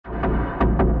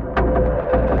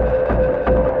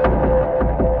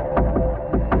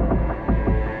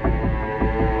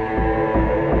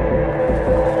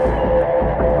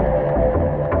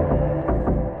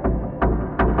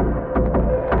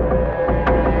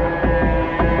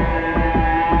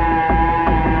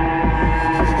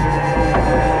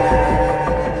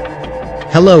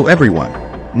Hello everyone.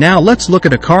 Now let's look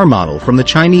at a car model from the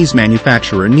Chinese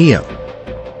manufacturer Nio.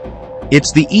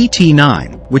 It's the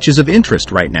ET9, which is of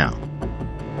interest right now.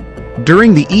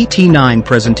 During the ET9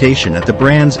 presentation at the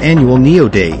brand's annual Nio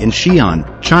Day in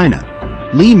Xi'an, China,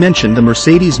 Li mentioned the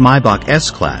Mercedes-Maybach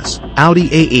S-Class, Audi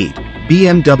A8,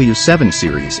 BMW 7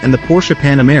 Series and the Porsche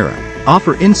Panamera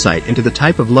offer insight into the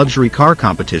type of luxury car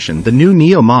competition the new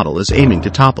Nio model is aiming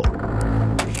to topple.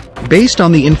 Based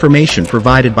on the information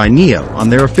provided by Nio on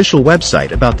their official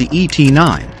website about the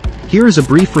ET9, here is a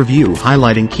brief review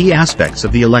highlighting key aspects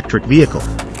of the electric vehicle.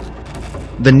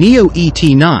 The Nio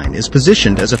ET9 is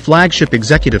positioned as a flagship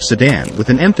executive sedan with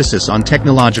an emphasis on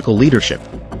technological leadership.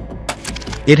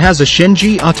 It has a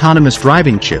Shenji autonomous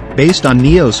driving chip based on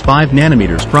Nio's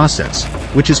 5nm process,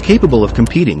 which is capable of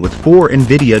competing with 4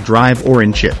 NVIDIA Drive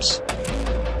Orin chips.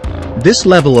 This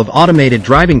level of automated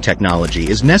driving technology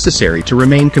is necessary to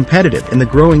remain competitive in the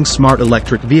growing smart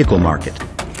electric vehicle market.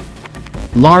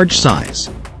 Large size.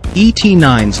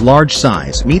 ET9's large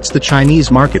size meets the Chinese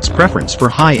market's preference for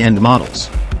high-end models.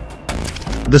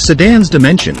 The sedan's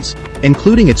dimensions,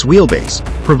 including its wheelbase,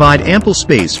 provide ample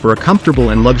space for a comfortable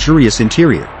and luxurious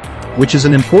interior, which is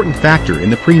an important factor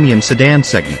in the premium sedan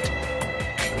segment.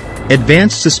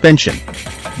 Advanced suspension.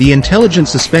 The intelligent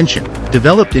suspension,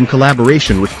 developed in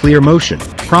collaboration with ClearMotion,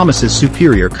 promises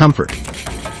superior comfort.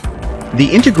 The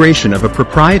integration of a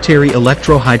proprietary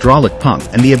electro-hydraulic pump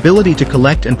and the ability to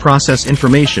collect and process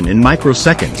information in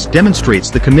microseconds demonstrates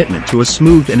the commitment to a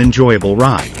smooth and enjoyable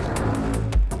ride.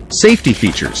 Safety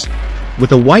features.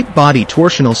 With a white body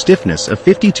torsional stiffness of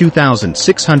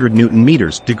 52,600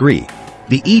 Nm/degree,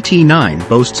 the ET9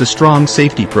 boasts a strong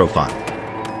safety profile.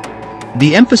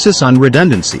 The emphasis on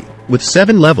redundancy, with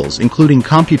 7 levels including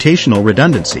computational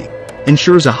redundancy,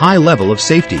 ensures a high level of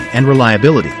safety and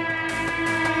reliability.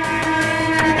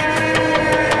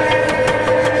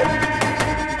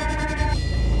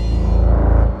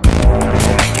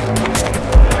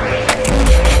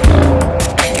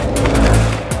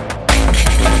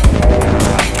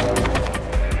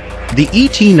 The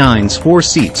ET9's 4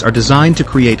 seats are designed to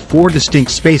create 4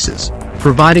 distinct spaces,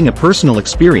 providing a personal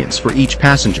experience for each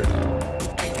passenger.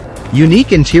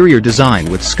 Unique interior design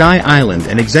with Sky Island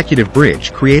and Executive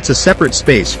Bridge creates a separate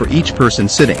space for each person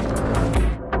sitting.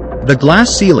 The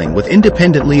glass ceiling with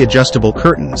independently adjustable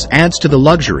curtains adds to the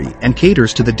luxury and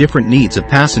caters to the different needs of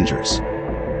passengers.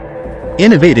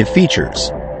 Innovative features.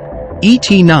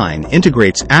 ET9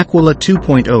 integrates Aquila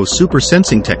 2.0 super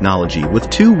sensing technology with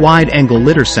 2 wide-angle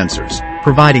lidar sensors,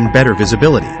 providing better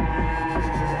visibility.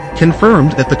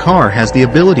 Confirmed that the car has the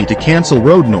ability to cancel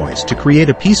road noise to create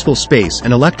a peaceful space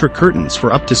and electric curtains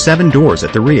for up to 7 doors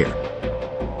at the rear.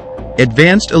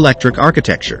 Advanced electric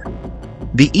architecture.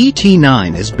 The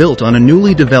ET9 is built on a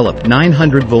newly developed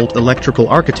 900-volt electrical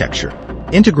architecture,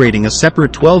 integrating a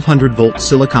separate 1200-volt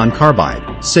silicon carbide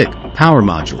power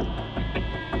module.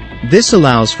 This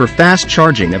allows for fast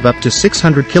charging of up to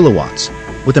 600 kilowatts,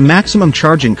 with a maximum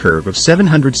charging curve of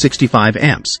 765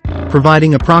 amps,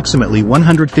 providing approximately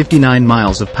 159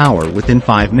 miles of power within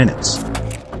 5 minutes.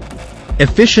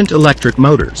 Efficient electric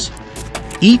motors.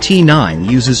 ET9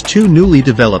 uses 2 newly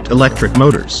developed electric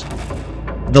motors.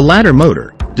 The latter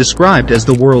motor, described as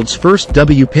the world's first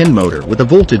W-pin motor with a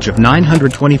voltage of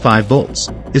 925 volts,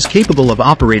 is capable of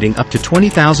operating up to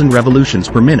 20,000 revolutions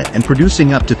per minute and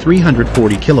producing up to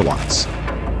 340 kilowatts.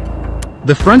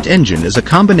 The front engine is a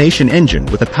combination engine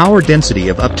with a power density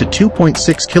of up to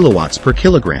 2.6 kilowatts per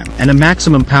kilogram and a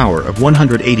maximum power of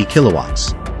 180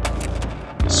 kilowatts.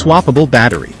 Swappable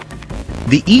battery.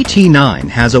 The ET9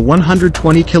 has a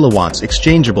 120 kilowatts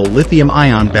exchangeable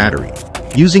lithium-ion battery,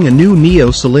 using a new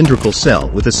Nio cylindrical cell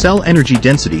with a cell energy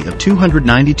density of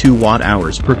 292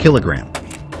 watt-hours per kilogram.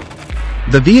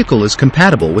 The vehicle is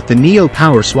compatible with the Nio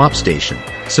Power Swap Station,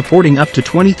 supporting up to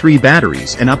 23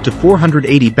 batteries and up to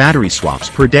 480 battery swaps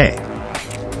per day.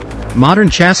 Modern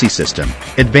chassis system,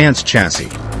 advanced chassis.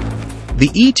 The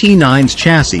ET9's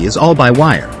chassis is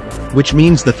all-by-wire, which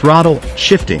means the throttle,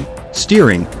 shifting,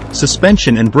 steering,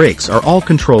 suspension and brakes are all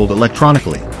controlled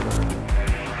electronically.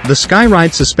 The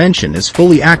Skyride suspension is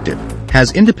fully active,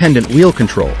 has independent wheel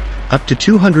control, up to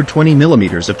 220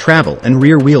 mm of travel and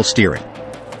rear wheel steering.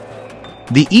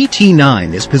 The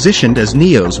ET9 is positioned as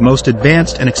Nio's most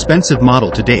advanced and expensive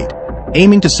model to date,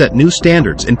 aiming to set new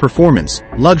standards in performance,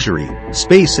 luxury,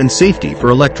 space and safety for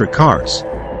electric cars.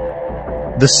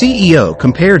 The CEO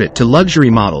compared it to luxury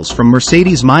models from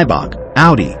Mercedes-Maybach,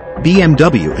 Audi,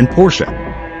 BMW and Porsche,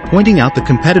 pointing out the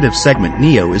competitive segment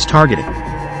Nio is targeting.